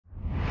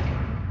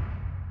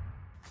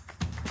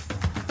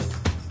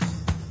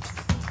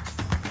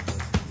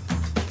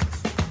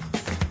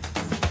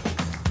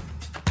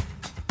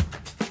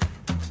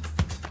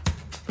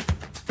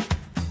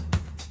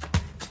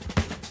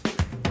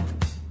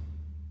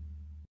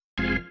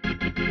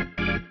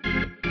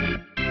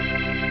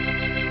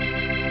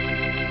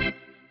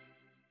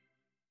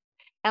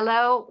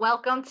Hello,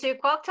 welcome to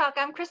KwokTalk.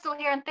 I'm Crystal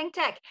here in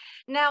ThinkTech.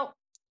 Now,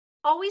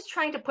 always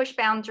trying to push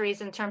boundaries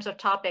in terms of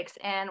topics.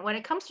 And when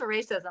it comes to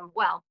racism,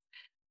 well,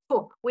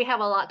 we have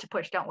a lot to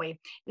push, don't we?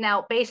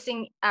 Now,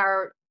 basing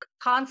our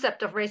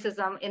concept of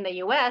racism in the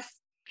US,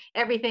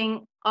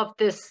 everything of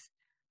this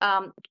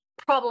um,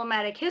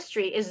 problematic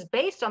history is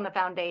based on the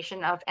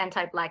foundation of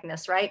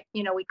anti-Blackness, right?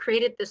 We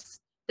created this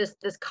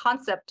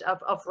concept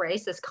of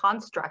race, this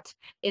construct,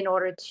 in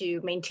order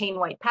to maintain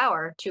white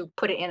power, to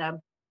put it in a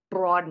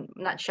broad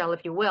nutshell,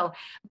 if you will.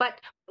 But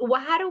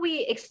how do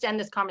we extend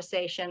this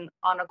conversation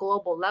on a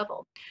global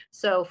level?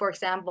 So, for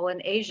example,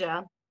 in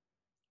Asia,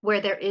 where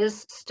there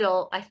is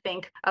still, I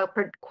think,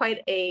 quite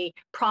a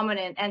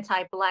prominent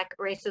anti-Black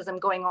racism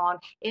going on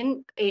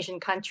in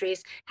Asian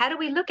countries. How do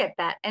we look at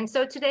that? And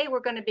so today we're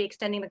going to be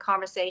extending the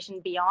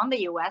conversation beyond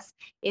the US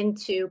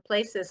into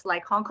places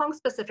like Hong Kong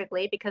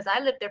specifically, because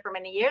I lived there for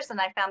many years and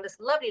I found this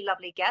lovely,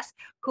 lovely guest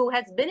who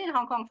has been in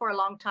Hong Kong for a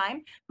long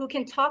time, who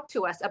can talk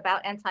to us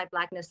about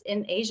anti-Blackness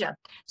in Asia.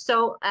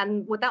 So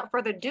without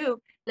further ado,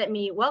 let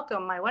me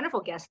welcome my wonderful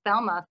guest,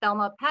 Thelma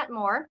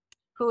Patmorre,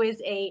 who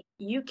is a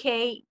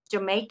UK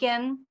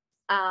Jamaican,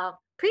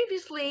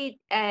 previously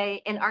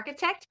an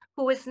architect,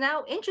 who is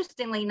now,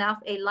 interestingly enough,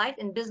 a life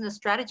and business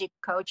strategy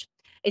coach,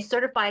 a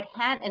certified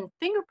hand and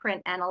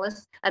fingerprint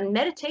analyst, a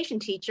meditation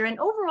teacher, and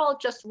overall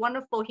just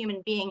wonderful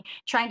human being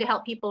trying to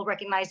help people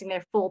recognizing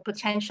their full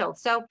potential.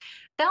 So,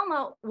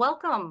 Thelma,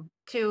 welcome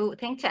to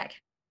ThinkTech.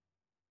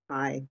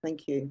 Hi,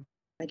 thank you.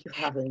 Thank you for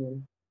having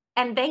me.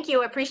 And thank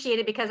you, I appreciate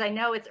it, because I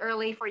know it's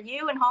early for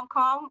you in Hong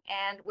Kong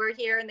and we're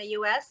here in the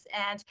US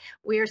and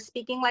we're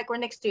speaking like we're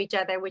next to each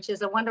other, which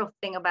is a wonderful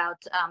thing about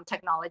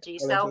technology.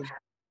 So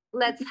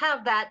let's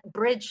have that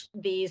bridge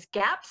these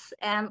gaps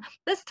and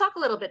let's talk a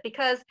little bit,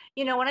 because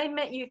when I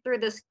met you through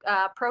this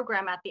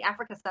program at the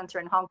Africa Center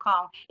in Hong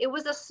Kong, it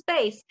was a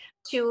space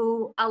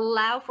to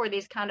allow for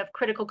these kind of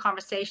critical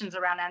conversations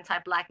around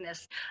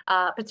anti-Blackness,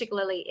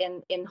 particularly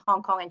in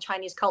Hong Kong and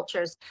Chinese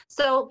cultures.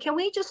 So can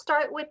we just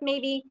start with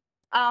maybe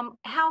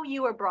how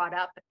you were brought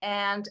up?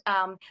 And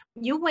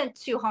you went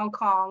to Hong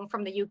Kong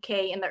from the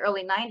UK in the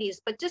early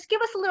 90s, but just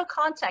give us a little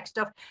context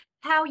of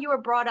how you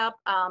were brought up.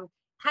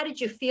 How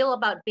did you feel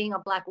about being a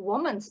Black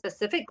woman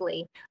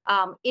specifically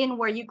in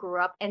where you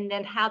grew up, and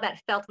then how that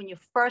felt when you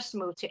first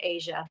moved to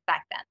Asia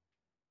back then?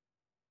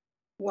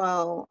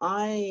 Well,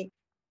 I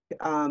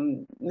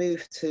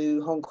moved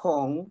to Hong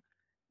Kong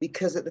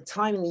because at the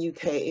time in the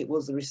UK, it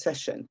was a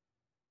recession.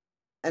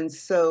 And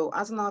so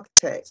as an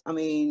architect, I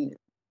mean,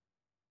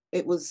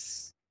 it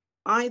was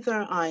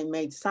either I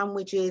made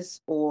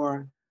sandwiches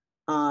or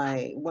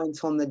I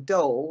went on the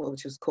dole,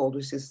 which is,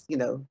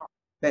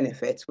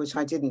 benefits, which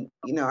I didn't,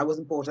 I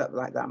wasn't brought up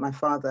like that. My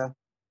father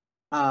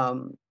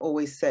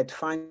always said,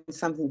 find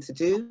something to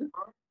do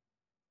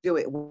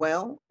it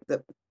well,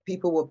 that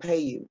people will pay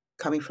you,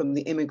 coming from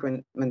the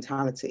immigrant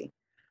mentality.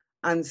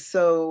 And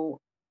so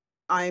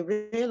I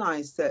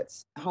realized that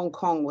Hong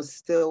Kong was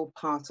still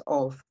part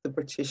of the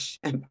British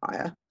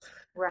Empire,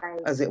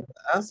 Right. as it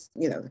was,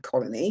 the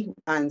colony.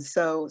 And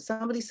so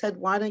somebody said,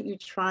 why don't you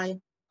try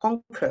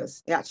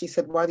honkers? He actually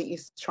said, why don't you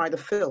try the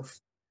filth?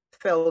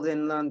 Failed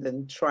in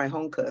London, try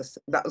honkers.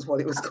 That was what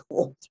it was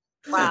called.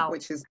 Wow.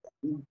 Which is,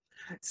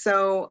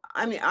 so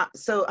I mean,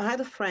 so I had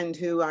a friend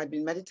who I'd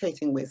been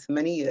meditating with for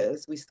many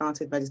years. We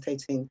started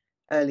meditating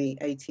early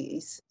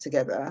 80s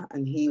together,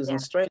 and he was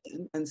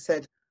Australian, and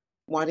said,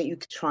 why don't you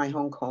try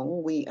Hong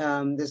Kong?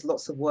 There's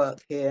lots of work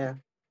here.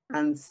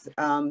 And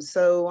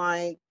so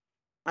I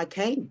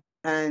came.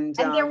 And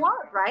there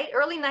was, right?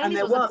 Early 90s and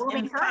there was a was,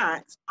 booming in time.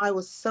 fact, I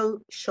was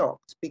so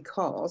shocked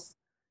because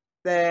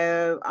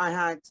I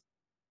had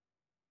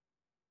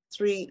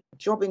 3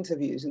 job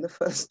interviews in the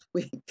first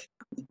week.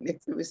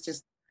 It was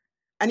just,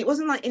 and it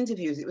wasn't like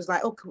interviews. It was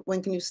like, oh,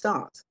 when can you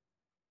start?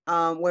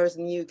 Whereas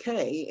in the UK,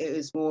 it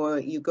was more,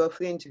 you go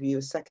for the interview,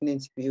 a second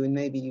interview, and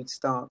maybe you'd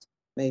start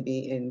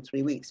maybe in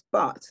 3 weeks.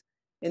 But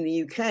in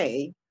the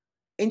UK,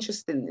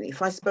 interestingly,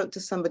 if I spoke to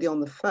somebody on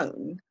the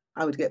phone,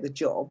 I would get the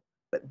job.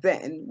 But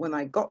then when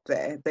I got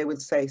there, they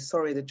would say,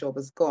 sorry, the job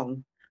has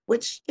gone,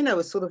 which,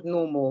 is sort of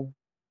normal.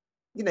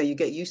 You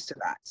get used to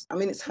that. I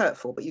mean, it's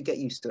hurtful, but you get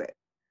used to it.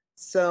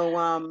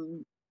 So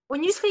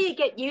when you say you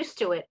get used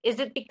to it, is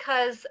it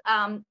because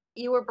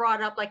you were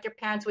brought up like your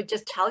parents would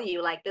just tell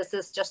you, like, this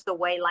is just the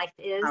way life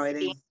is, how it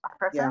being is. a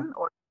person, Yeah,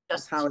 or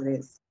that's just how it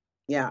is.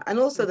 Yeah. And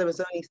also there was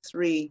only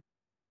 3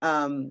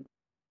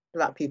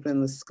 Black people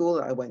in the school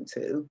that I went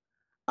to.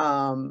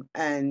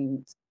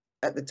 And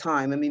at the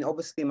time, I mean,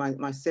 obviously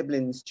my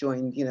siblings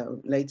joined,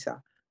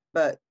 later.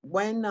 But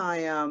when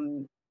I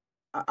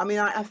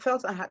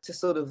felt I had to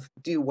sort of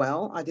do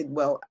well. I did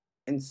well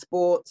in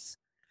sports,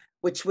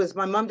 which was,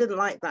 my mum didn't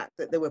like that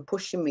they were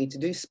pushing me to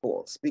do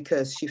sports,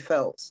 because she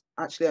felt,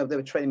 actually, they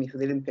were training me for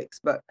the Olympics,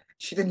 but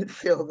she didn't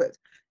feel that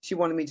she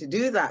wanted me to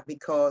do that,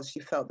 because she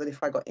felt that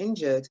if I got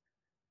injured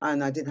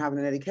and I didn't have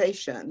an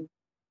education,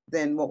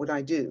 then what would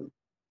I do?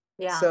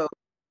 yeah. So,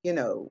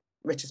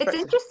 It's retrospective.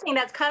 interesting.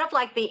 That's kind of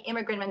like the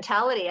immigrant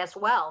mentality as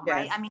well,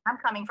 right? Yes, I mean, I'm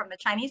coming from the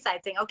Chinese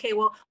side saying, okay,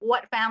 well,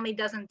 what family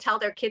doesn't tell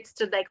their kids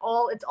to like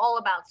it's all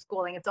about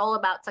schooling. It's all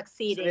about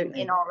succeeding in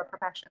absolutely, all the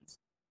professions.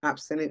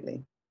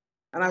 absolutely.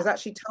 And I Yeah. was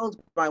actually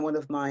told by one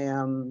of my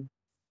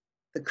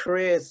the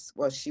careers,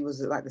 well, she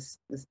was like this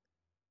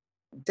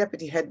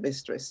deputy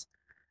headmistress,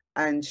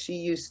 and she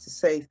used to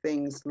say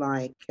things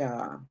like,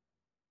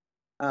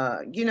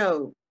 you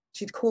know,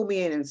 she'd call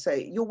me in and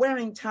say, "You're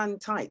wearing tan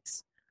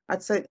tights."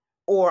 I'd say,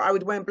 or I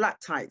would wear black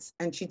tights,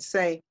 and she'd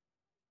say,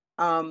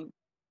 um,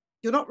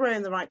 "You're not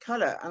wearing the right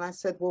color." And I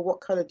said, "Well,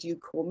 what color do you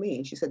call me?"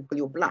 And she said, "Well,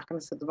 you're black." And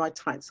I said, "My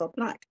tights are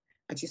black."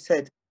 And she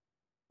said,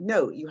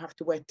 "No, you have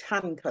to wear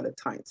tan colored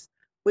tights,"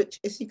 which,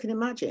 as you can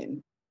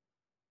imagine,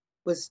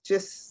 was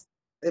just,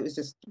 it was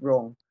just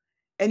wrong.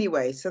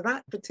 Anyway, so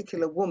that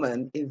particular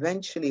woman,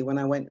 eventually, when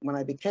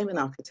I became an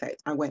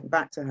architect, I went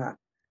back to her,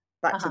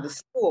 back to the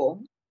Uh-huh.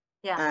 school,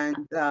 Yeah.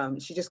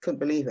 and she just couldn't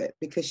believe it,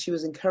 because she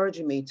was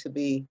encouraging me to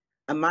be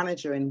a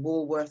manager in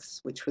Woolworths,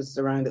 which was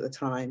around at the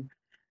time,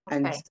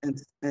 and Okay.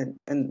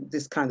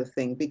 this kind of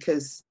thing,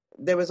 because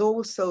there was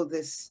also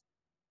this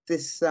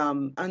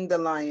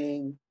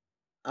underlying,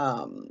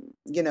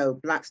 you know,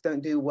 blacks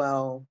don't do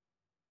well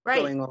Right.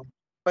 going on.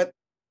 But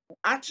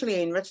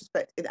actually, in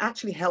retrospect, it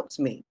actually helped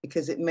me,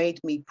 because it made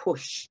me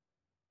push,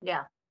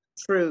 Yeah.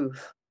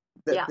 prove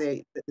that Yeah.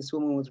 that this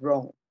woman was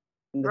wrong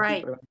and the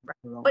Right. people around her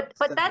were wrong. But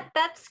So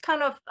that's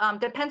kind of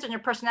depends on your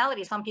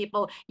personality. Some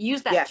people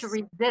use that to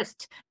yes,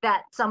 resist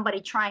that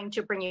somebody trying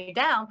to bring you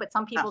down, but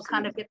some people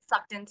kind of absolutely, get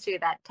sucked into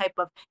that type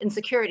of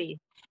insecurity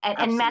and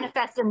absolutely,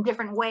 manifest in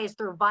different ways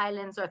through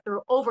violence or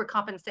through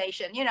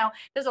overcompensation. You know,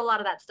 there's a lot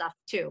of that stuff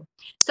too.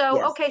 So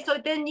yes. okay, so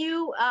then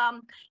you,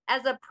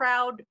 as a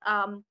proud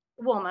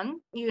woman,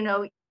 you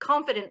know,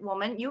 confident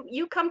woman,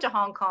 you come to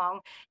Hong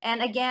Kong,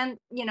 and again,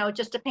 you know,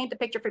 just to paint the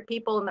picture for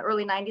people in the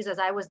early '90s, as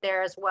I was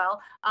there as well,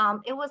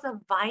 it was a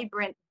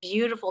vibrant,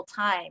 beautiful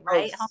time, Oh,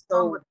 right? Hong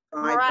Kong was so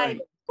bright,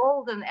 vibrant.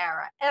 golden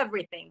era.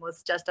 Everything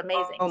was just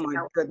amazing. Oh my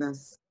So,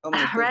 goodness. Oh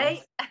my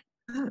right?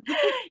 goodness.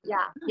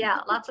 Yeah,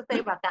 yeah, lots to say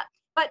about that.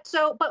 But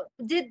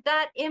did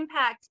that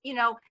impact, you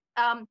know,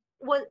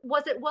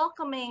 was it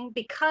welcoming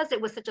because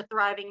it was such a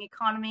thriving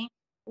economy?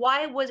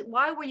 Why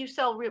were you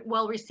so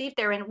well received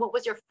there? And what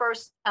was your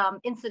first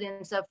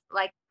incidence of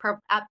like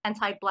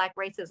anti-Black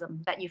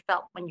racism that you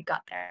felt when you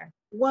got there?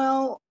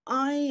 Well,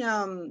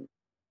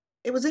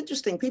 it was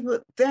interesting. People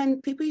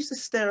used to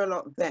stare a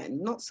lot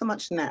then, not so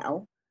much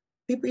now.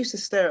 People used to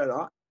stare a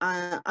lot.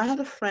 I had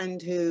a friend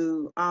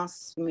who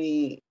asked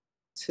me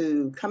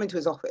to come into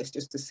his office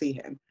just to see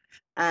him,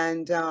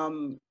 and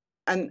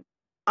and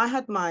I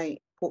had my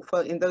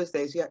portfolio. In those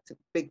days, you had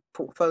big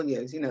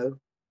portfolios, you know,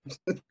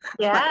 like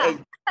Yeah.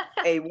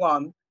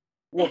 A1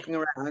 walking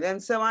around.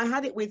 And so I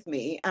had it with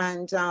me,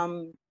 and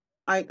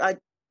I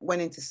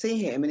went in to see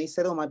him, and he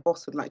said, "Oh, my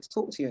boss would like to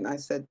talk to you." And I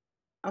said,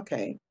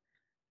 "Okay."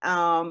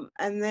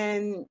 And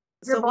then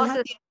Your so we boss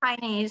had is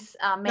Chinese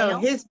no, male?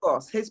 his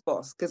boss, because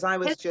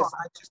His boss.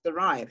 I just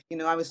arrived, you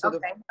know, I was sort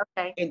of Okay,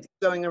 okay,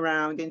 going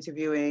around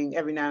interviewing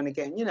every now and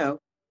again, you know.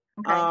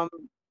 okay. Um,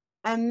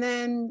 and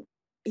then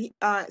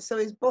so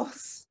his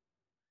boss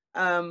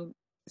um,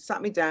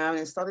 sat me down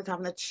and started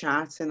having a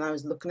chat, and I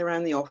was looking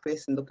around the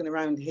office and looking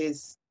around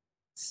his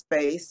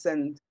space,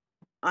 and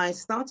I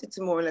started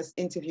to more or less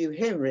interview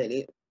him,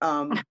 really.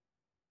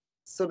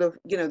 Sort of,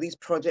 you know, these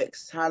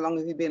projects, how long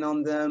have you been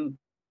on them?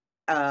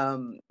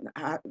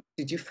 How,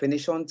 did you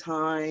finish on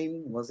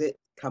time? Was it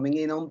coming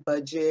in on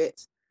budget?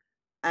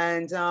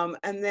 And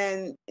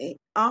then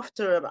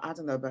after about, I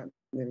don't know, about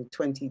maybe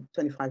 20,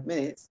 25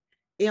 minutes,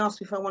 he asked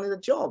me if I wanted a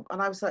job.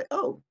 And I was like,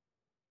 "Oh,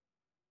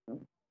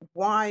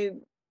 why,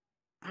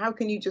 how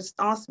can you just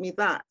ask me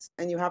that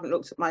and you haven't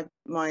looked at my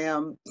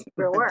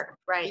Your my work,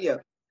 right. video?"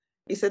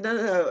 He said, "No,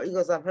 no, no." He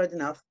goes, "I've heard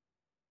enough."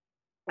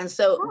 And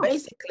so Oh,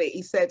 basically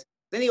he said,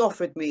 then he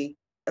offered me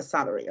a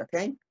salary,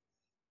 okay?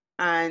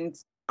 And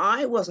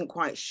I wasn't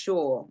quite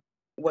sure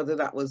whether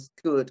that was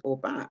good or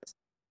bad.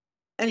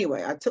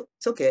 Anyway, I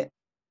took it,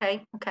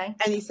 okay, okay.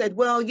 and he said,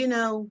 "Well, you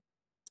know,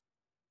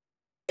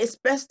 it's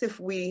best if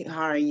we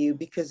hire you,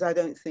 because I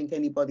don't think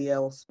anybody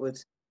else would,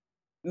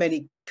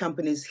 many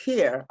companies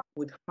here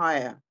would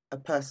hire a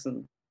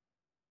person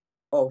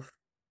of,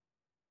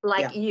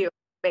 Like yeah." you,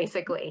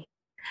 basically.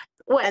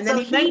 What, And then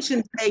so he he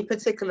mentioned a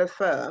particular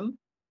firm.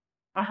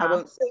 I uh-huh.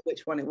 won't say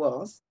which one it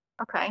was,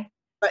 Okay.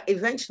 but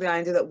eventually I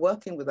ended up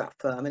working with that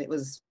firm, and it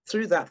was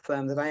through that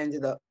firm that I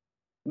ended up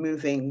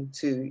moving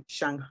to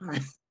Shanghai.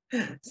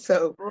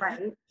 so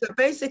Right. so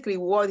basically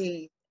what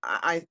you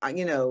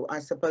know, I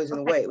suppose in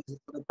a Okay. way it was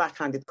a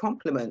backhanded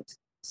compliment,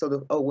 sort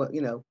of, "Oh, well,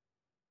 you know,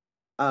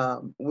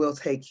 we'll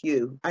take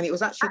you." And it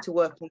was actually to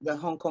work in the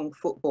Hong Kong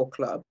Football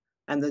Club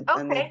and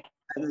Okay.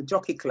 the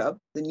Jockey Club,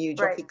 the new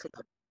Right. Jockey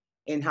Club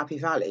in Happy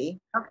Valley.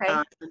 Okay.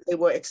 And they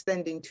were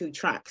extending two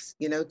tracks,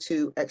 you know,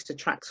 two extra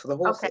tracks for the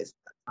Okay. horses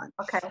at that time.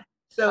 Okay.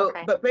 So,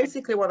 Okay. but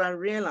basically what I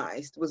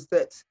realized was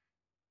that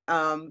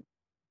um,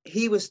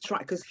 he was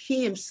trying, because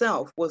he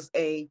himself was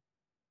an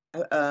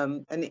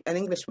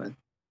Englishman.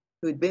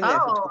 who'd been there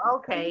for Oh, 27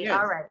 okay. years.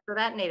 All right. So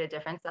that made a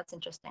difference. That's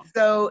interesting.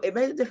 So it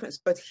made a difference,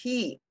 but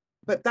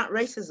that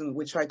racism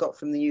which I got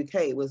from the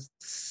UK was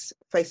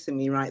facing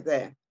me right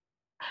there,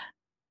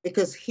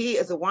 because he,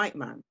 as a white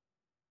man,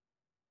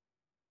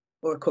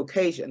 or a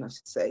Caucasian, I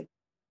should say,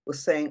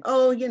 was saying,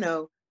 "Oh,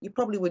 you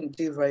probably wouldn't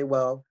do very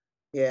well."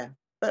 Yeah,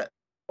 but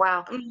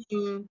Wow.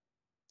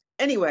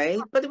 anyway,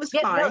 but it was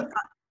Yeah, fine. no.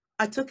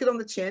 I took it on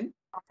the chin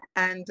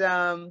and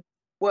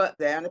worked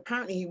there. And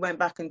apparently, he went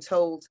back and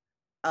told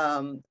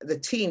the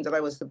team that I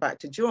was about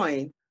to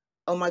join,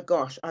 "Oh my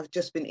gosh, I've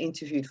just been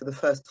interviewed for the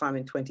first time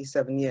in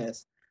 27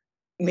 years."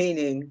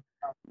 Meaning,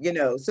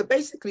 so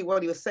basically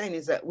what he was saying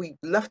is that we'd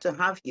love to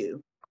have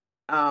you.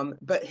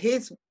 But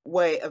his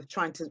way of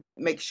trying to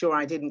make sure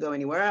I didn't go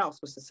anywhere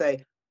else was to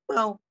say,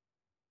 well,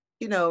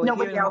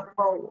 Nobody else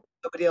will.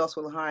 nobody else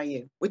will hire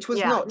you, which was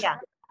Yeah, not true. yeah.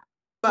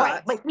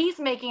 Right. But But he's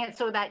making it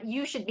so that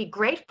you should be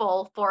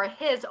grateful for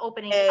his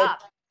opening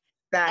up.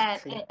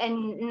 exactly.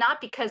 And not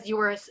because you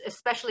were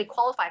especially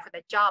qualified for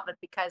the job, but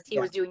because he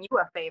was doing you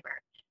a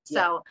favor.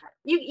 So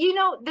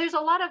there's a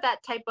lot of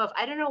that type of,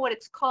 I don't know what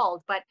it's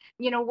called, but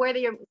where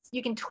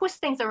you can twist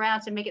things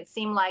around to make it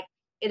seem like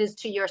it is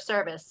to your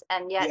service,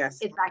 and yet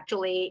it's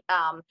actually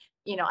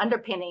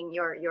underpinning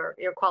your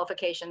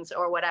qualifications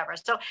or whatever.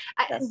 So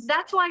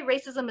that's why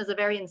racism is a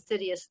very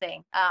insidious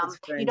thing.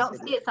 You don't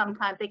see it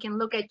sometimes. They can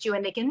look at you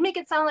and they can make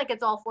it sound like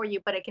it's all for you,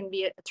 but it can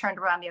be turned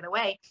around the other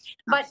way.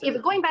 But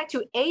if going back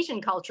to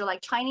Asian culture,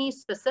 like Chinese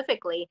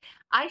specifically,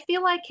 I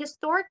feel like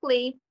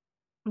historically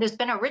there's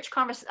been a rich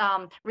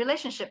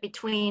relationship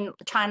between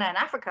China and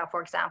Africa,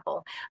 for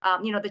example.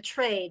 The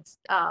trades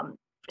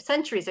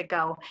centuries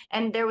ago,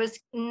 and there was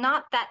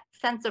not that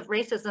sense of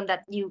racism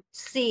that you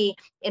see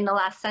in the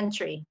last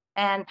century.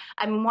 And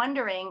I'm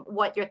wondering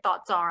what your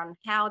thoughts are on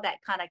how that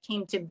kind of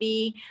came to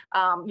be,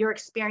 your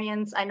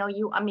experience. I know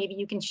maybe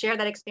you can share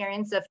that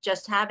experience of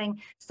just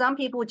having some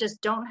people who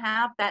just don't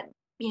have that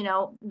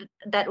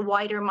that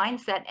wider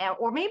mindset,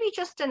 or maybe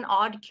just an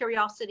odd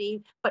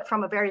curiosity, but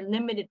from a very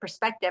limited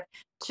perspective,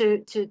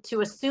 to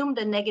assume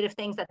the negative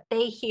things that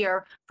they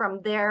hear from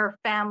their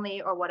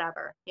family or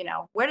whatever.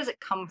 Where does it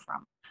come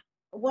from?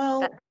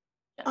 Well,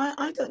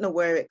 I don't know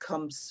where it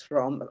comes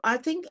from. I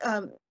think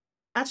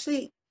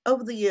actually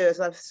over the years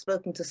I've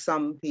spoken to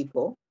some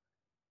people,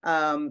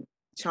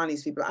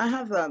 Chinese people. I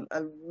have a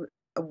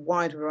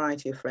wide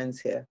variety of friends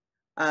here.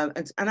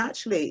 And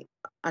actually,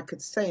 I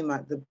could say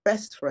the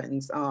best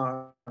friends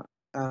are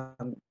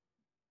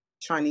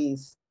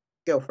Chinese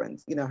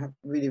girlfriends. I have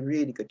really,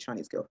 really good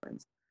Chinese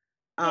girlfriends.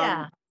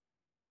 I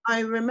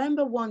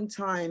remember one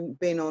time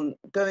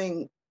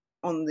going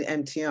on the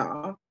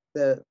MTR,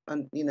 the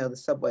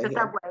subway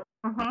here,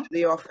 to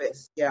the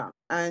office,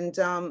 and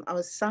I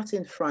was sat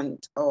in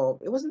front of.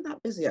 It wasn't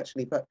that busy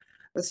actually, but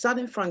I was sat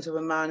in front of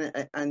a man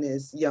and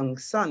his young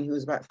son, who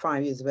was about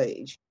 5 years of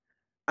age,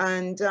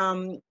 and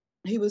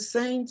he was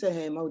saying to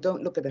him, "Oh,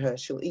 don't look at her;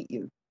 she'll eat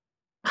you."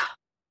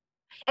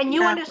 And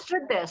you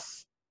understood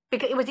this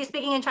because was he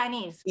speaking in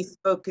Chinese? He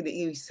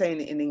was saying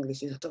it in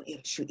English. He said, "Don't,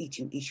 she'll eat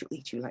you. She'll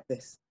eat you like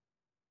this."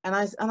 And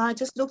I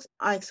just looked.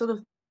 I sort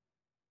of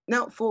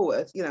knelt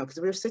forward,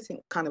 because we were sitting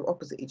kind of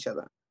opposite each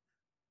other,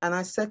 and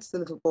I said to the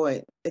little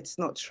boy, "It's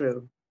not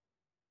true.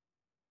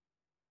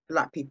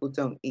 Black people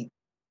don't eat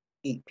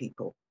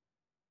people."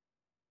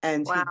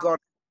 And he got,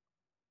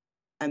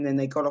 and then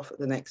they got off at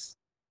the next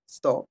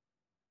stop.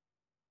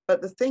 But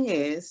the thing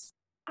is,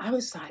 I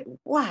was like,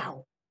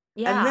 wow.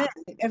 Yeah. And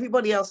then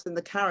everybody else in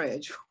the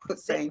carriage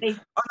was saying,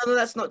 "Oh no,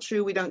 that's not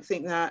true. We don't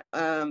think that."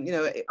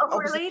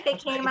 Really? They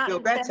came out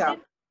and better.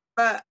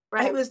 But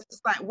it was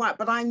just like, wow.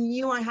 But I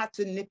knew I had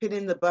to nip it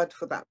in the bud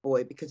for that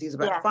boy because he's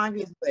about 5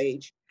 years of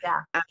age.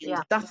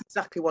 And that's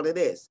exactly what it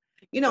is.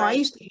 I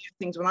used to hear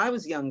things when I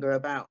was younger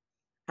about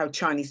how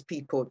Chinese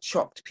people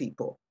chopped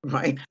people,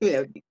 right?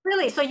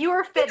 Really? So you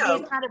were fed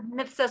these kind of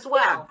myths as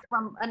well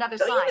from another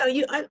side.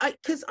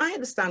 Because I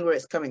understand where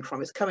it's coming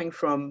from. It's coming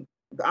from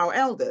our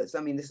elders.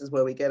 I mean, this is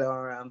where we get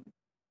our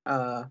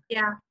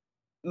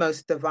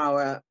most of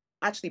our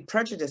actually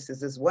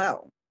prejudices as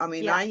well. I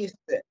mean, I used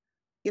to,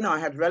 I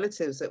had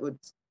relatives that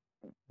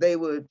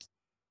would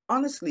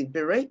honestly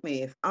berate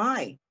me if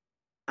I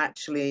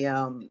actually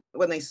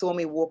when they saw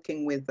me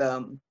walking with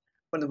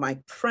one of my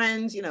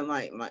friends,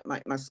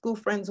 my school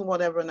friends and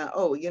whatever, and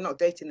 "Oh, you're not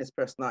dating this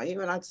person, are you?"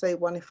 And I'd say,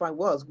 "Well, if I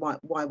was,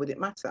 why would it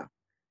matter?"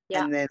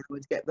 And then I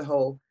would get the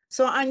whole.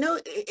 So I know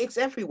it's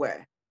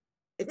everywhere.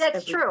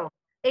 That's true.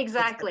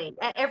 Exactly.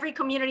 Every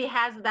community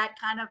has that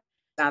kind of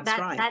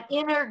that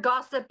inner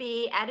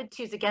gossipy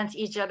attitudes against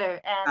each other,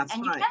 and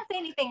you can't say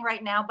anything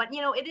right now, but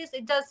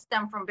it does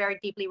stem from very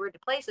deeply rooted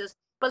places.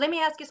 But let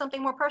me ask you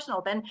something more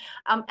personal then.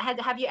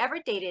 Have you ever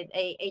dated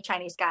a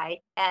Chinese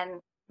guy,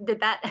 and did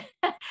that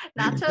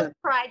not to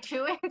pry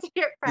too into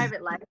your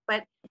private life,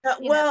 but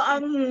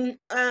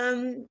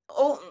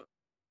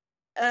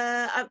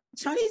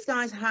Chinese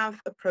guys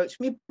have approached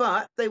me,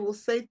 but they will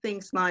say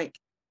things like,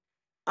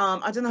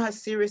 "I don't know how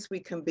serious we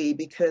can be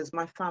because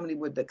my family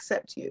would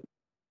accept you."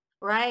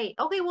 Right.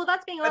 Okay. Well,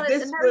 that's being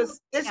honest.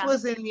 This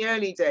was in the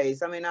early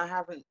days. I mean, I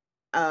haven't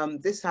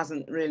this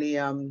hasn't really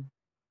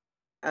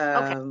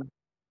Okay.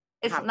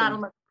 It's not happened.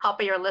 on the top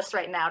of your list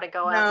right now to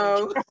go out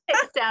and No,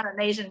 chase down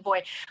an Asian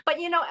boy. But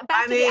you know, I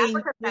back to the mean,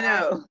 Africa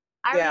Center,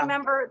 I yeah,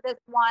 remember this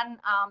one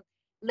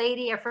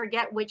lady, I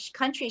forget which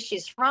country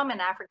she's from in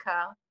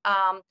Africa,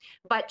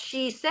 but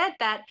she said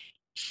that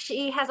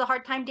she has a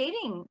hard time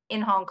dating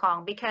in Hong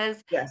Kong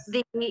because yes,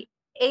 the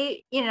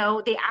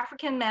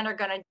African men are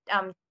going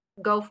to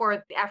go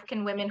for the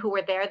African women who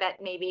were there that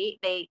maybe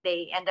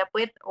they end up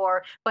with,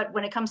 but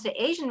when it comes to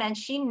Asian men,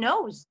 she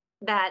knows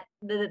that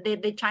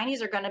the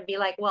Chinese are going to be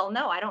like, well,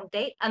 no, I don't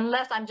date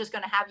unless I'm just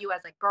going to have you as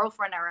a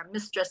girlfriend or a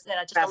mistress and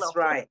just a that's little.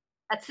 right.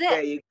 That's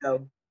There it. you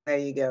go. There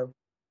you go.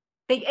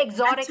 The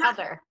exotic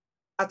other.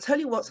 I'll tell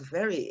you what's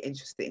very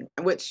interesting,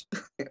 which,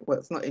 well,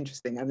 it's not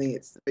interesting. I think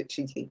it's a bit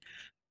cheeky.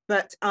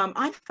 But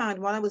I found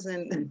while I was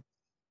in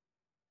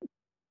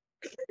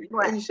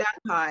What?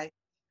 Shanghai,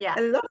 Yeah.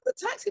 a lot of the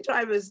taxi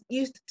drivers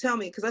used to tell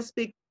me, because I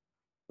speak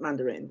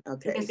Mandarin, You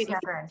okay, can speak so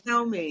Mandarin.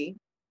 tell me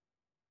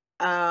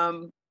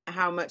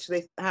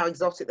how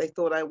exotic they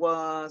thought I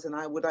was, and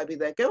would I be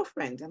their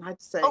girlfriend? And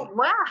I'd say, Oh,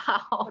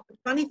 wow. the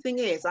funny thing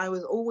is, I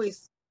was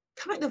always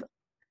kind of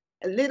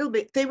a little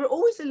bit. They were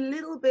always a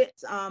little bit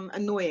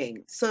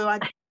annoying. So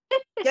I'd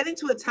get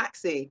into a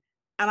taxi,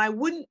 and I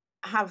wouldn't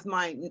have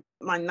my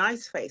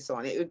nice face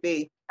on. It would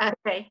be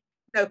Okay.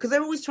 no, because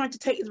they're always trying to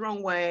take it the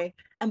wrong way.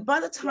 And by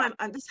the time,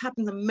 and this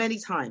happened many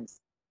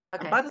times,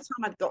 Okay. and by the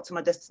time I got to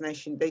my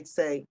destination, they'd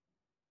say,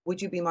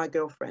 "Would you be my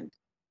girlfriend?"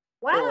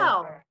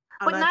 Wow.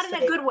 But not in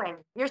say, a good way.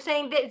 You're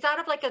saying that it's out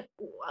of like a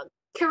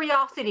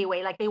curiosity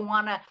way, like they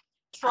want to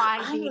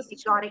try the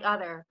exotic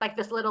other, like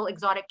this little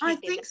exotic I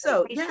treat. think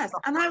so, yes.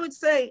 And I would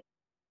say,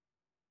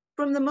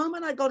 from the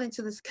moment I got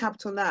into this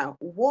capital now,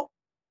 what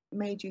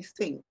made you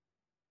think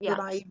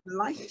that I even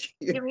like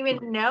you? You don't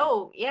even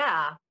know,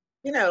 yeah.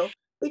 You know,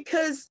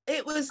 because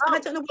it was, I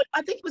don't know what,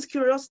 I think it was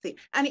curiosity.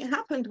 And it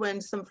happened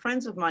when some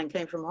friends of mine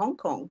came from Hong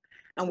Kong,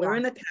 and we were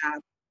in a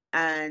cab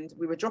and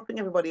we were dropping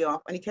everybody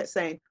off, and he kept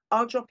saying,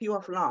 "I'll drop you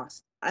off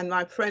last." And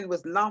my friend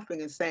was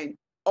laughing and saying,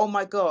 "Oh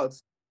my God,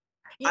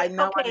 I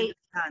now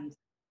understand."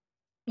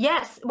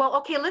 Yes. Well,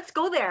 okay, let's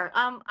go there.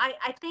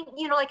 I think,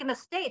 like in the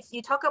States,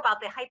 you talk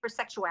about the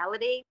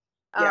hypersexuality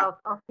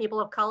of people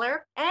of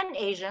color and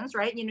Asians,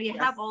 right? You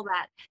have all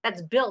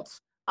that's built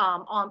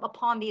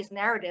upon these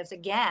narratives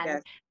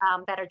again,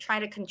 that are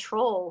trying to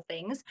control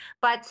things.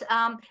 But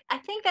I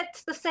think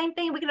that's the same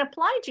thing we can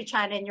apply to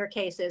China in your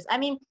cases. I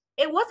mean,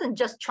 it wasn't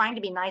just trying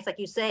to be nice, like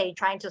you say,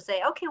 trying to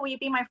say, okay, will you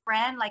be my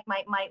friend, like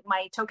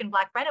my token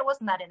Black friend? It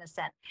wasn't that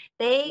innocent.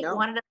 They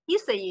wanted a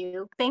piece of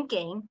you,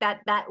 thinking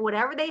that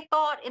whatever they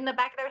thought in the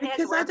back of their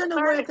heads, because I don't know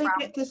where they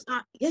get this.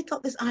 They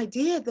got this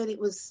idea that it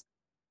was.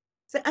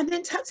 And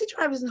then taxi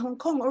drivers in Hong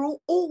Kong are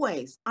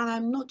always, and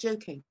I'm not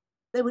joking,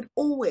 they would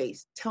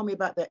always tell me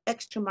about their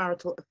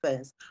extramarital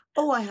affairs.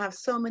 Oh, I have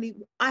so many.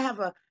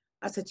 I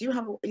said, "You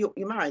have you're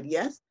married,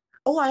 yes?"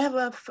 "Oh, I have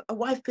a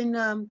wife in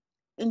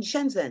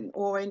Shenzhen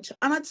or in,"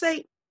 and I'd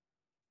say,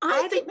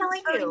 "I think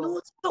that's very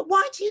naughty, but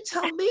why do you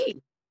tell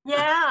me?"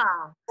 Yeah,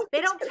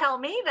 they don't tell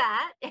me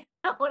that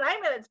when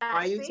I'm in a taxi.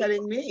 Why are you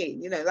telling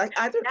me? Like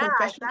either a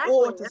confession exactly.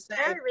 or to It's say,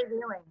 very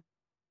revealing.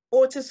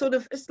 or to sort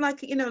of, it's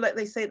like, like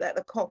they say that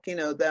the cock,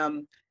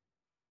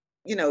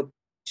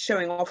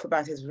 showing off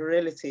about his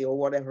virility or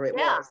whatever it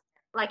was.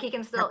 Like he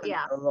can still,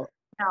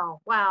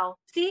 No, wow.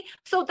 See,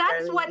 so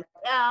that's what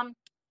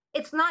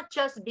it's not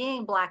just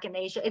being Black in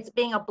Asia, it's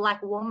being a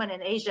Black woman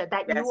in Asia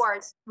that you are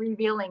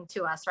revealing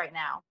to us right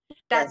now.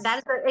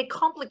 It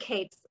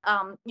complicates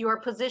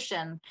your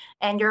position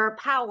and your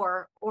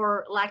power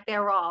or lack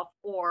thereof,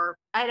 or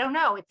I don't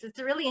know. It's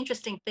a really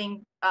interesting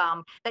thing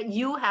that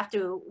you have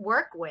to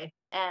work with.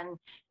 And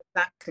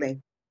exactly.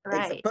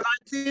 Right. But I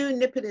do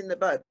nip it in the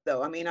bud,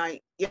 though. I mean, I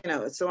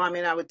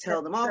would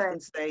tell them off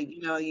and say,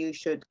 you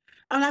should.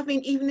 And I've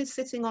been even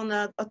sitting on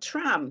a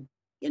tram,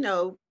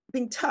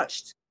 being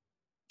touched,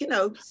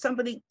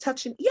 somebody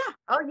touching. Yeah.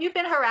 Oh, you've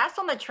been harassed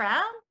on the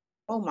tram?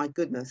 Oh, my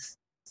goodness.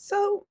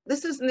 So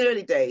this is in the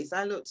early days.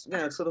 I looked,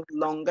 sort of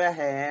longer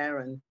hair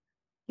and,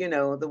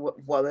 the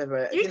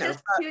whatever. You're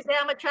just too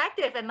damn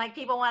attractive, and like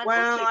people want to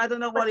well, touch you. I don't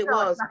know what it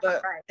was,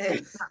 but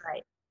it's not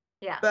right.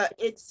 Yeah. But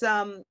it's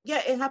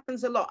it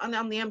happens a lot. And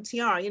on the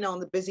MTR, on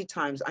the busy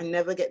times, I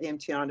never get the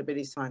MTR on the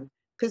busy time.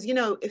 Because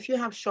if you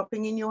have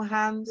shopping in your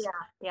hands,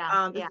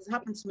 this has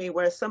happened to me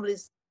where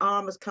somebody's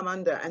arm has come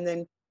under and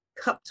then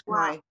cupped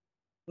my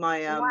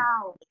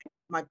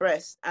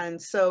breast.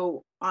 And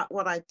so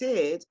what I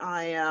did,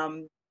 I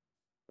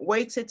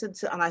waited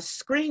until, and I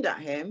screamed at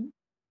him.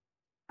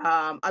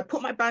 I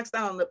put my bags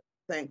down on the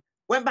thing,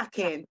 went back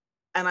in,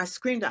 and I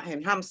screamed at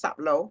him, ham sap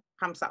low.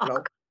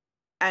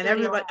 And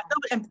everybody,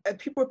 and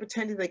people were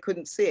pretending they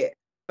couldn't see it,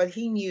 but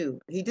he knew.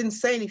 He didn't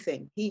say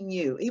anything. He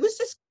knew. He was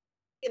just,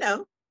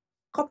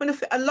 copping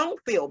a long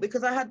feel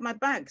because I had my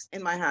bags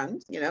in my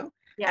hand, and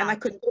I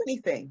couldn't do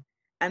anything.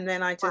 And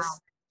then I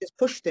just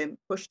pushed him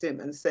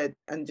and said,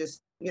 and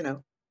just,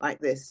 like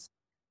this.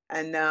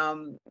 And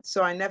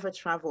so I never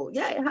travel.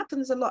 Yeah, it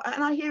happens a lot.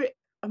 And I hear it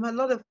from a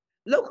lot of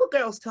Local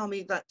girls tell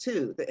me that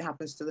too, that it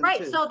happens to them Right.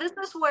 too. So this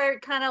is where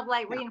it kind of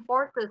like Yeah,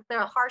 reinforces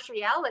the harsh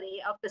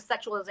reality of the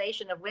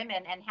sexualization of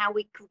women and how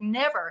we could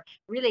never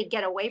really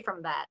get away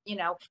from that. We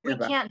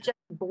never. can't just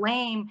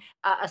blame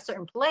a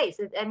certain place.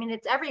 I mean,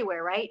 it's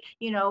everywhere, right?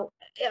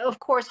 Of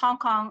course, Hong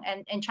Kong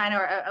and China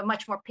are a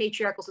much more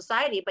patriarchal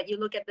society, but you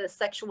look at the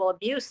sexual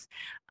abuse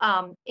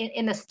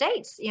in the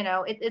States,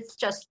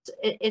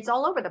 it's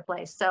all over the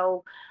place.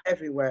 So,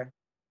 Everywhere.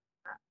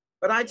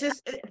 But I yeah,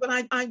 just, but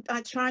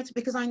I try to,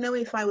 because I know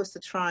if I was to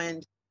try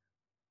and,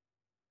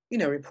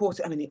 report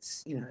it, I mean,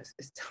 it's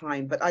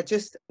time, but I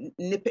just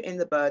nip it in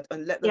the bud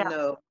and let them yeah,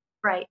 know,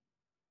 right.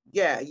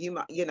 yeah,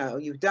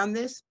 you've done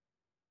this,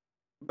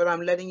 but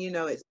I'm letting you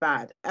know it's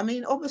bad. I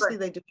mean, obviously Right.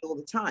 they do it all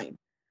the time.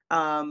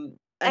 And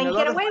a And get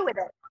lot of, away with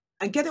it.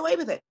 and get away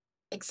with it.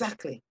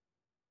 Exactly.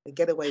 They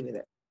get away with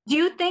it. Do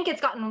you think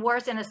it's gotten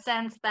worse in a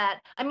sense that,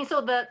 I mean,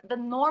 so the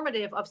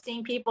normative of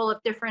seeing people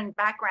of different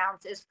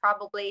backgrounds is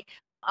probably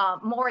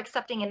more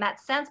accepting in that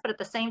sense, but at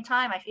the same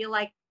time, I feel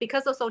like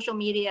because of social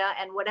media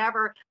and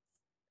whatever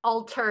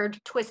altered,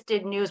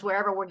 twisted news,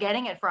 wherever we're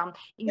getting it from,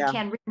 you Yeah.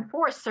 can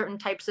reinforce certain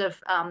types of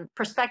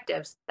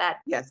perspectives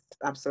that, Yes,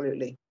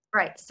 absolutely.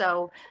 right.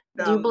 So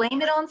do you Um,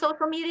 blame it on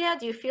social media?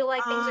 Do you feel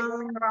like things are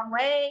going the um, wrong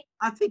way?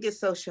 I think it's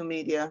social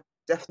media,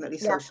 definitely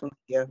Yeah, social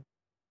media.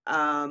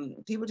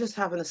 People just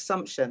have an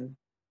assumption.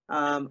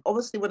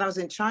 Obviously, when I was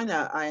in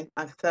China, I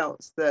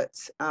felt that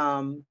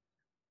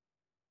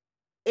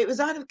it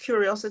was out of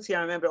curiosity.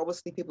 I remember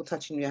obviously people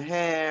touching your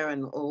hair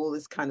and all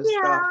this kind of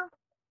stuff,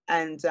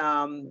 yeah,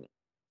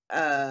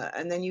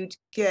 and then you'd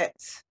get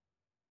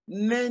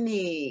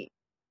many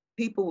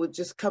people would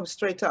just come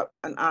straight up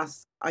and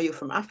ask, "Are you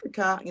from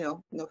Africa?"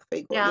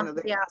 Fake, yeah,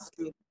 they yeah. ask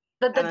you,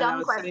 The and then I dumb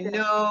would say question.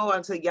 no.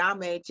 I'd say "Ya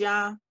me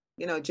ja,"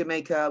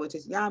 Jamaica, which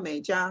is "Ya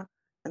me ja,"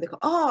 and they go,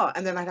 "Oh,"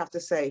 and then I'd have to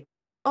say,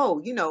 "Oh,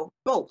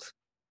 Bolt,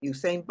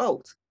 Usain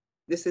Bolt.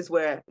 This is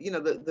where the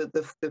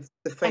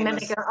And then they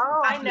famous go,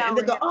 oh, I athlete," and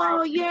know they go, him, "Oh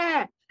right?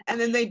 yeah," and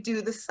then they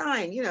do the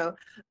sign,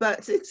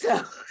 but it's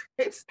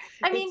it's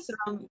I mean,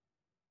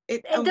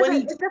 it's and when he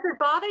it doesn't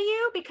bother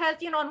you because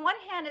on one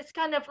hand it's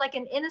kind of like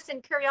an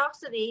innocent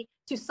curiosity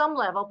to some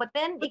level, but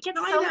then For it gets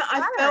so China,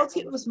 I felt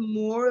it tiring. was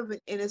more of an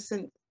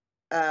innocent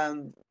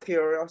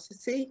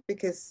curiosity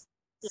because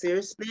Yeah,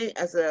 seriously,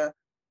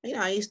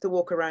 I used to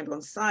walk around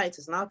on site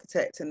as an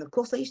architect, and of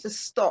course I used to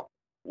stop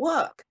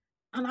work,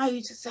 and I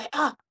used to say,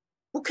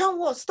 well, come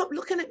what? Stop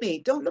looking at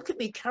me! Don't look at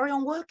me! Carry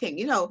on working,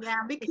 yeah,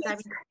 because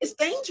exactly. it's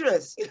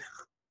dangerous.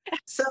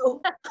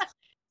 So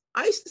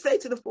I used to say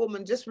to the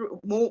foreman, just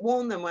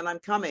warn them when I'm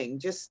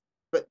coming,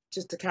 but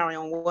just to carry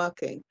on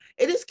working.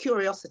 It is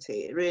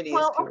curiosity. It really is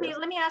Well, okay, curiosity.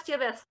 let me ask you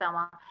this,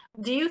 Thelma.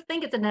 Do you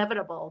think it's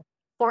inevitable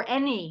for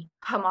any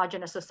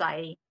homogenous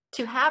society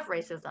to have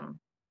racism?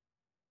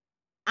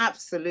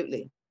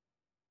 Absolutely.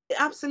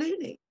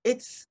 Absolutely.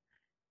 It's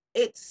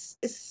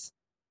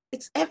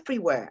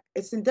everywhere.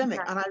 It's endemic.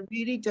 Okay. And I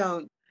really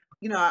don't,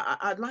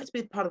 I'd like to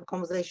be part of a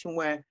conversation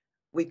where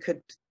we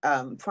could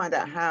find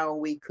out how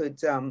we could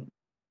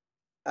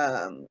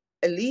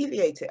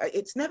alleviate it.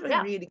 It's never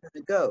Yeah, really going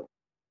to go.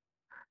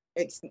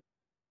 It's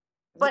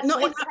but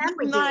not in what can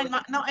we do?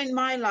 not in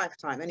my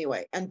lifetime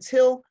anyway,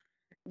 until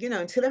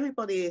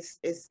everybody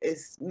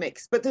is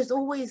mixed. But there's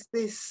always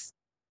this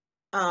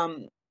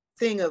um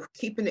thing of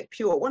keeping it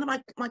pure. One of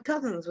my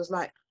cousins was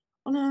like,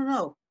 "Oh no, no,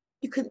 no,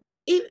 you can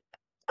even."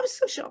 I was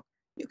so shocked.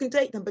 You can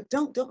date them, but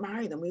don't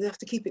marry them. We have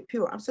to keep it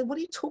pure. I said, "What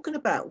are you talking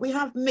about? We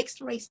have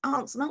mixed race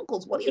aunts and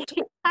uncles. What are you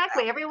talking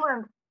Exactly,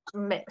 everyone's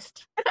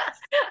mixed.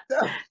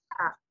 about?"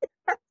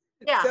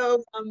 Yeah.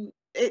 So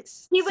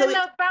it's so Even it's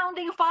the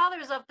founding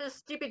fathers of this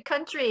stupid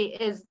country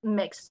is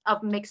mixed,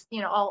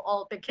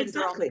 all the kids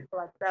are all exactly. mixed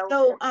blood. So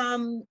So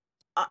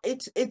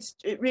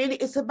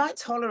it's about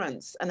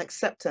tolerance and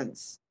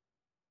acceptance.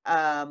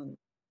 Um,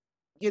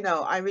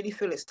 I really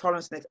feel it's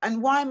tolerance.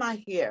 And why am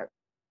I here?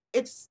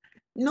 It's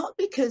not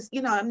because,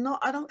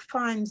 I don't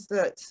find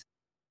that,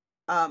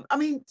 I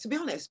mean, to be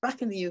honest,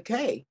 back in the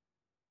UK,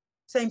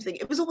 same thing.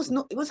 It was always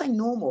not, it was like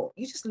normal.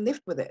 You just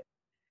lived with it.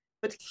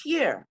 But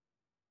here,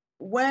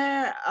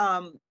 where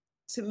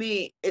to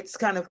me, it's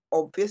kind of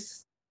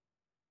obvious,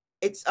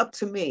 it's up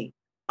to me.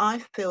 I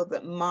feel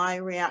that my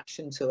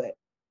reaction to it,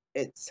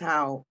 it's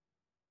how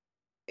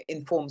it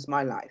informs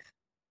my life.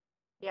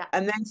 yeah,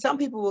 And then some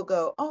people will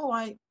go, oh,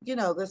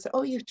 they'll say,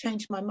 oh, you've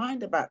changed my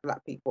mind about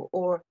Black people.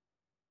 Or,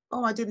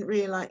 oh, I didn't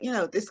really like,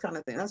 this kind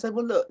of thing. I said,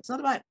 well, look, it's not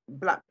about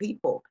Black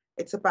people.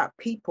 It's about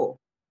people.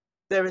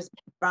 There is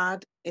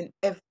bad in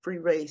every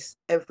race,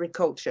 every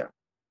culture.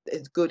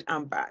 It's good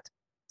and bad.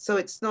 So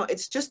it's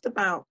just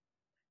about,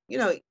 you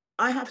know,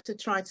 I have to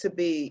try to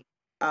be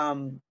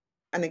an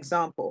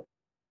example.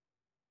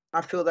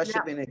 I feel that yeah.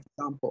 should be an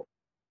example.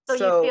 So you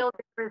So feel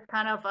there's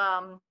kind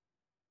of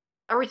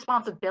a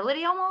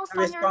responsibility almost a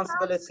on yourself,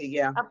 responsibility,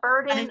 yeah. a And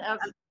burden of,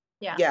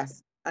 yeah,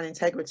 yes, and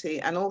integrity,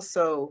 and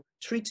also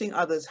treating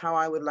others how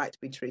I would like to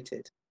be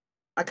treated.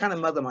 I kind of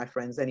mother my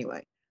friends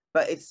anyway,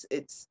 but it's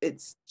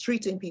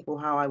treating people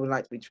how I would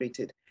like to be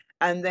treated.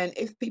 And then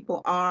if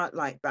people are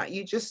like that,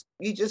 you just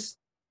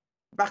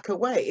back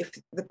away. If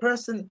the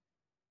person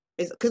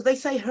is, because they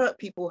say hurt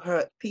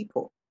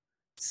people.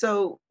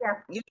 So,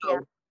 you know,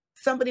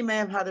 somebody may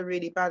have had a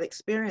really bad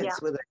experience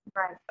with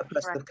a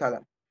person of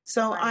color.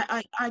 So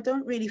I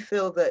don't really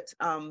feel that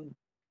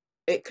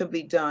it can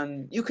be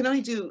done. You can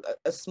only do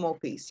a small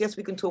piece. Yes,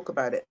 we can talk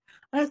about it.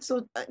 I had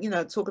so, you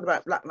know, talking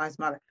about Black Lives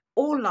Matter.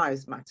 All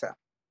lives matter.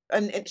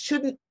 And it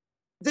shouldn't,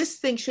 this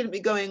thing shouldn't be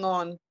going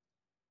on,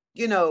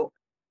 you know,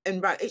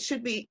 and it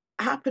should be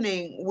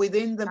happening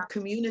within the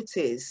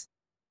communities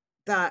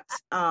that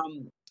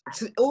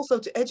also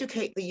to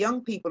educate the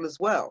young people as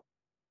well.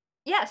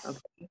 Yes.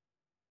 Okay.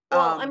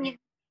 Well, I mean,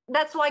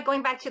 that's why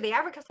going back to the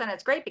Africa Center,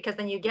 it's great because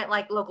then you get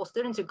like local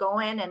students who go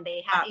in and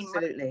they have,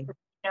 absolutely,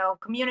 you know,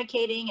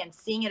 communicating and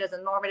seeing it as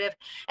a normative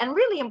and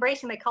really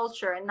embracing the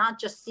culture and not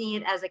just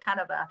seeing it as a kind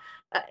of a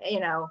you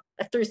know,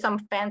 through some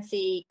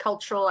fancy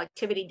cultural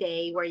activity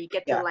day where you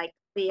get to like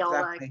see all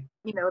like,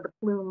 you know, the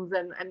plumes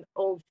and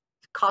old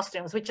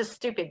costumes, which is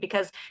stupid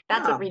because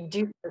that's what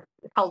reduces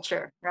the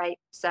culture, right?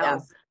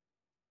 So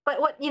but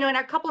what, you know, in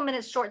our couple of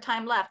minutes short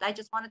time left, I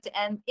just wanted to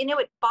end, you know,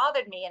 it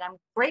bothered me and I'm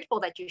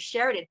grateful that you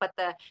shared it, but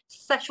the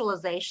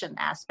sexualization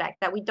aspect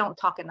that we don't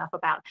talk enough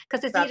about,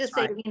 because it's easy to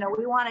say, you know,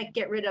 we want to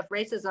get rid of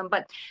racism,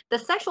 but the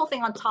sexual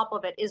thing on top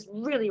of it is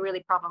really,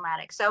 really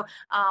problematic. So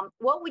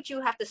what would you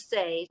have to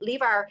say,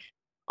 leave our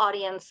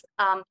audience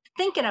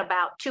thinking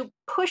about to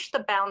push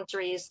the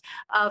boundaries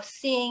of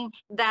seeing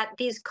that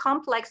these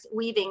complex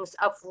weavings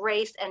of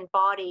race and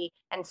body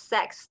and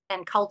sex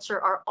and culture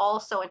are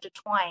also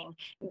intertwined,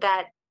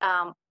 that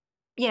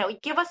you know,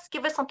 give us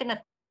something to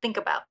think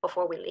about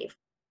before we leave.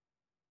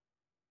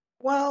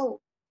 Well,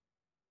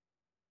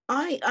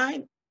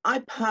 I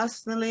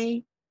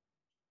personally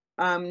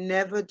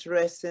never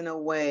dress in a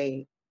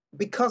way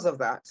because of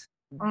that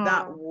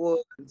that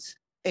would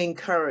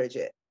encourage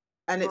it.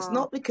 And it's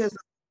not because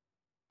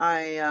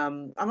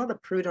I'm not a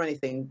prude or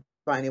anything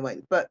by any way,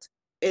 but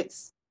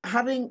it's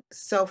having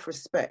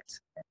self-respect.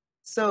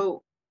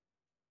 So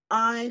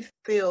I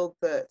feel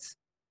that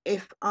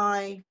if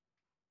I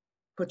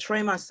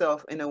portray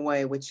myself in a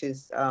way which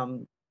is,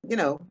 you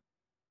know,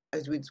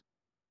 as we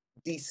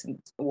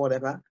decent or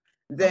whatever,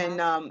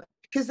 then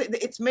because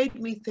it's made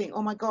me think,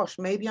 oh my gosh,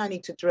 maybe I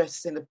need to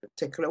dress in a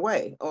particular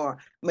way or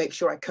make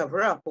sure I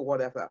cover up or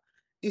whatever.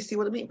 Do you see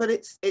what I mean? But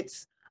it's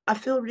I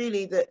feel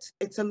really that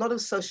it's a lot of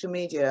social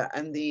media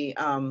and the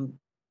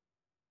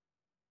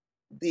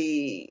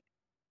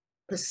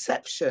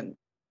perception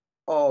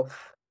of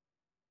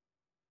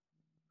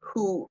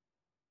who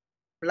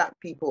Black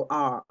people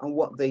are and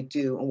what they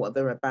do and what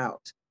they're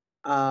about.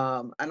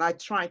 And I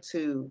try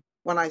to,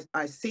 when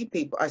I see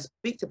people, I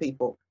speak to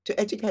people to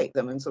educate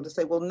them and sort of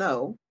say, well,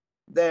 no,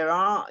 there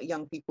are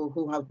young people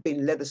who have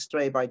been led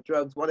astray by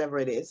drugs, whatever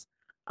it is,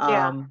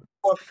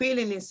 or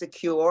feeling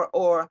insecure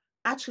or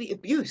actually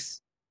abuse.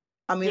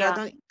 I mean,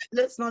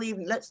 let's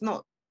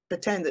not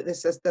pretend that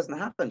this just doesn't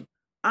happen.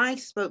 I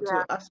spoke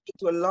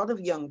to a lot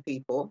of young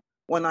people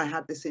when I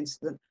had this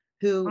incident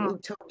who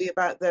told me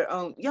about their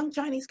own young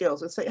Chinese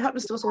girls would say, it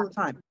happens to us all the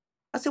time.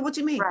 I said, what do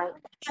you mean?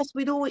 Yes,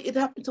 it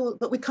happens to us,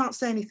 but we can't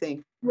say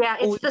anything. Yeah,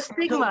 it's the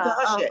stigma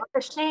of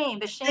the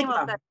shame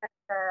of the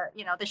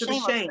you know, the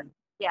shame.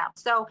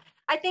 So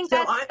I think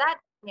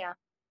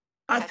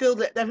I feel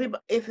that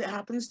if it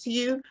happens to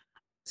you,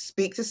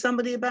 speak to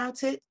somebody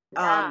about it.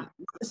 Not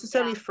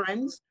necessarily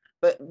friends,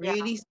 but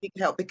really seek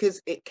help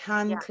because it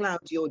can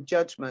cloud your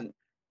judgment.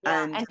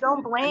 And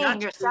don't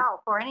blame yourself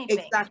for anything.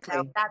 Exactly.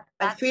 You know,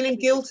 and feeling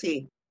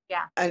guilty.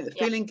 And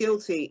feeling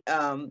guilty.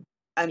 And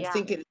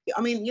thinking,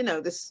 I mean, you know,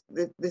 this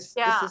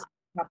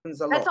happens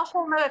a lot. That's a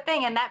whole nother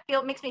thing. And that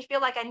makes me feel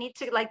like I need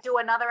to like do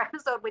another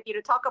episode with you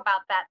to talk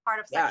about that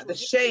part of sexual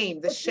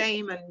the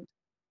shame and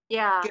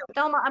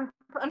Thelma,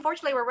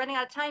 unfortunately we're running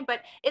out of time,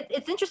 but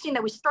it's interesting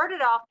that we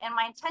started off and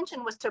my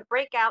intention was to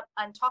break out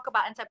and talk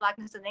about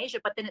anti-Blackness in Asia,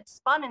 but then it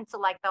spun into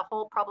like the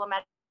whole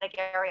problematic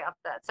area of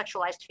the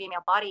sexualized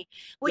female body,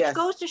 which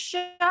goes to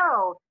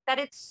show that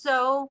it's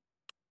so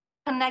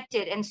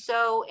connected and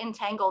so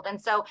entangled,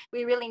 and so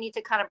we really need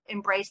to kind of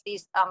embrace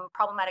these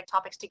problematic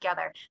topics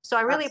together. So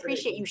I really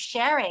appreciate you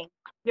sharing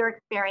your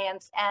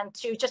experience and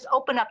to just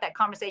open up that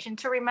conversation,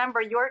 to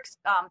remember your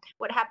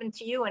what happened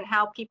to you and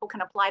how people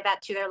can apply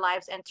that to their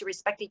lives and to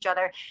respect each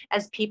other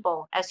as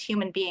people, as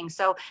human beings.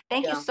 So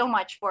thank you so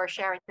much for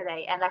sharing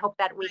today, and I hope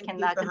that we can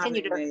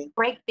continue to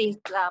break these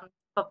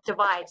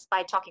divides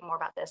by talking more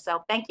about this.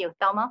 So thank you,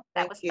 Thelma.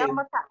 That was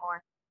Thelma Patmorre.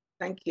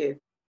 Thank you.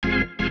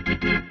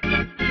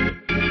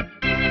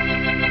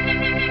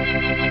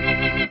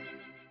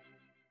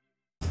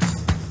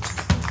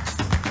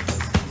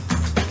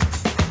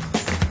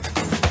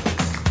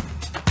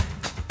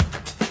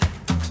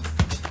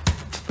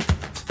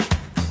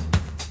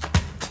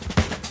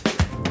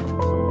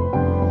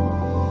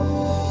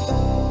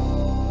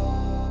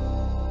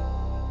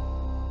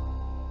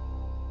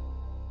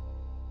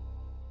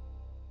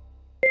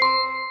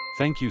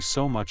 Thank you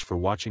so much for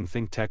watching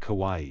ThinkTech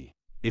Hawaii.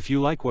 If you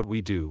like what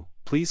we do,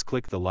 please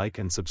click the like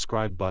and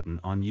subscribe button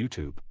on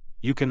YouTube.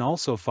 You can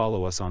also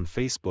follow us on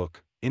Facebook,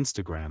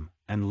 Instagram,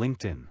 and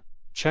LinkedIn.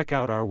 check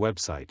out our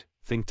website,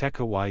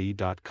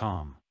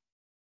 thinktechhawaii.com.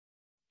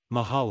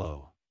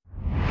 Mahalo.